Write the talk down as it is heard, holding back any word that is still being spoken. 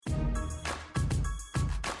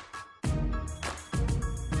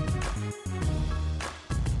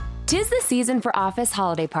'Tis the season for office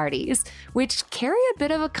holiday parties, which carry a bit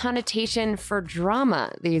of a connotation for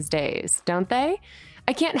drama these days, don't they?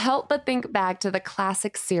 I can't help but think back to the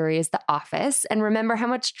classic series The Office and remember how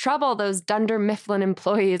much trouble those Dunder Mifflin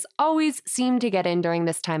employees always seem to get in during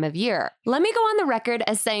this time of year. Let me go on the record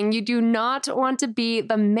as saying you do not want to be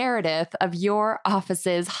the Meredith of your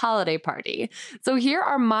office's holiday party. So here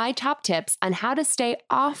are my top tips on how to stay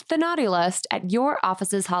off the naughty list at your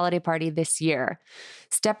office's holiday party this year.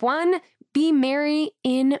 Step 1, be merry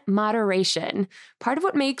in moderation. Part of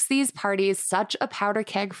what makes these parties such a powder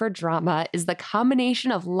keg for drama is the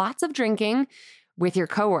combination of lots of drinking with your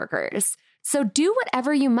coworkers. So do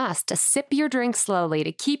whatever you must to sip your drink slowly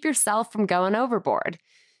to keep yourself from going overboard.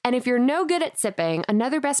 And if you're no good at sipping,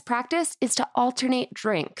 another best practice is to alternate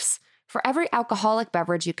drinks. For every alcoholic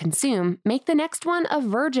beverage you consume, make the next one a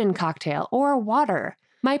virgin cocktail or water.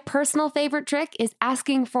 My personal favorite trick is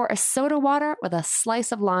asking for a soda water with a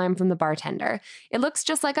slice of lime from the bartender. It looks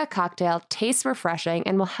just like a cocktail, tastes refreshing,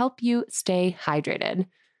 and will help you stay hydrated.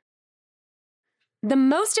 The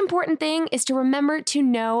most important thing is to remember to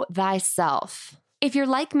know thyself. If you're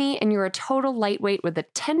like me and you're a total lightweight with a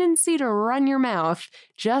tendency to run your mouth,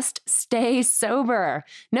 just stay sober.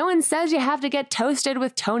 No one says you have to get toasted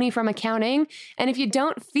with Tony from accounting, and if you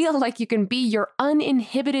don't feel like you can be your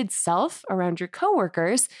uninhibited self around your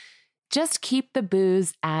coworkers, just keep the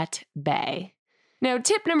booze at bay. Now,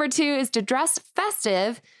 tip number 2 is to dress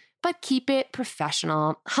festive, but keep it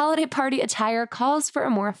professional. Holiday party attire calls for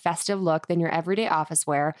a more festive look than your everyday office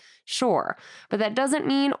wear, sure, but that doesn't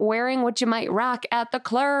mean wearing what you might rock at the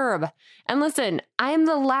club. And listen, I'm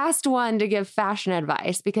the last one to give fashion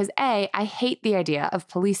advice because A, I hate the idea of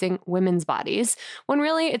policing women's bodies, when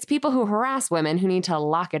really it's people who harass women who need to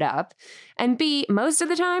lock it up. And B, most of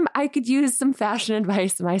the time I could use some fashion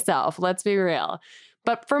advice myself, let's be real.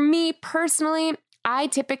 But for me personally, I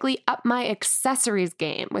typically up my accessories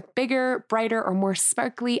game with bigger, brighter, or more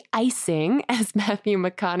sparkly icing, as Matthew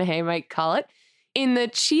McConaughey might call it, in the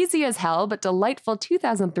cheesy as hell but delightful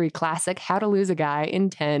 2003 classic, How to Lose a Guy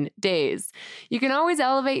in 10 Days. You can always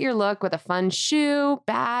elevate your look with a fun shoe,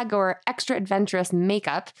 bag, or extra adventurous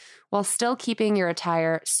makeup while still keeping your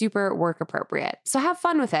attire super work appropriate. So have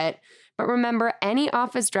fun with it. But remember, any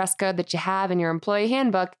office dress code that you have in your employee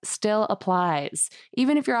handbook still applies,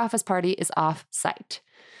 even if your office party is off-site.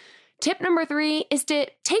 Tip number 3 is to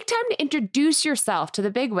take time to introduce yourself to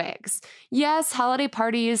the bigwigs. Yes, holiday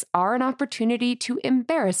parties are an opportunity to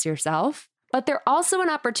embarrass yourself, but they're also an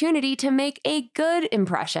opportunity to make a good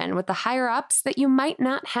impression with the higher-ups that you might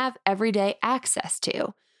not have everyday access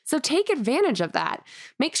to. So take advantage of that.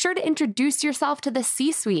 Make sure to introduce yourself to the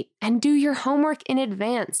C-suite and do your homework in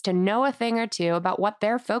advance to know a thing or two about what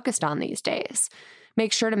they're focused on these days.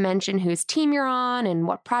 Make sure to mention whose team you're on and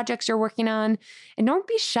what projects you're working on. And don't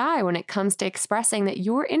be shy when it comes to expressing that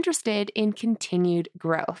you're interested in continued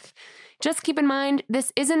growth. Just keep in mind,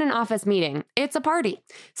 this isn't an office meeting, it's a party.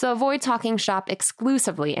 So avoid talking shop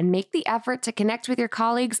exclusively and make the effort to connect with your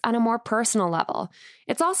colleagues on a more personal level.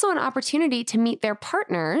 It's also an opportunity to meet their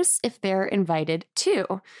partners if they're invited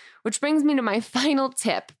too. Which brings me to my final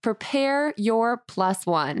tip, prepare your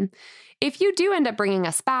 +1. If you do end up bringing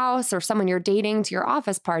a spouse or someone you're dating to your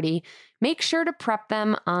office party, make sure to prep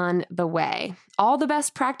them on the way. All the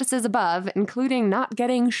best practices above, including not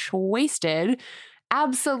getting wasted,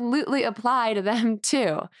 absolutely apply to them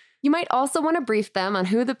too. You might also want to brief them on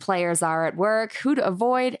who the players are at work, who to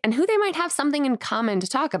avoid, and who they might have something in common to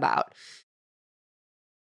talk about.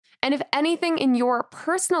 And if anything in your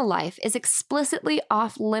personal life is explicitly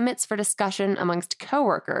off limits for discussion amongst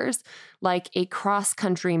coworkers, like a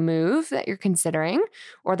cross-country move that you're considering,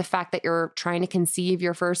 or the fact that you're trying to conceive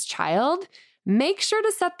your first child, make sure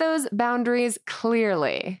to set those boundaries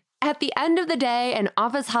clearly. At the end of the day, an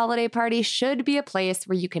office holiday party should be a place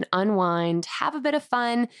where you can unwind, have a bit of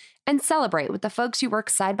fun, and celebrate with the folks you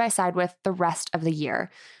work side by side with the rest of the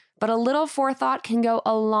year. But a little forethought can go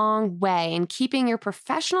a long way in keeping your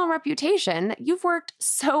professional reputation that you've worked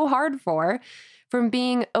so hard for from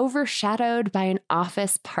being overshadowed by an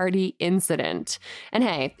office party incident. And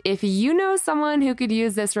hey, if you know someone who could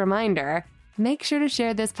use this reminder, make sure to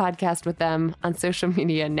share this podcast with them on social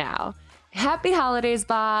media now. Happy holidays,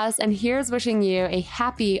 boss, and here's wishing you a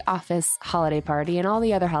happy office holiday party and all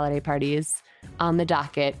the other holiday parties on the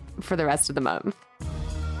docket for the rest of the month.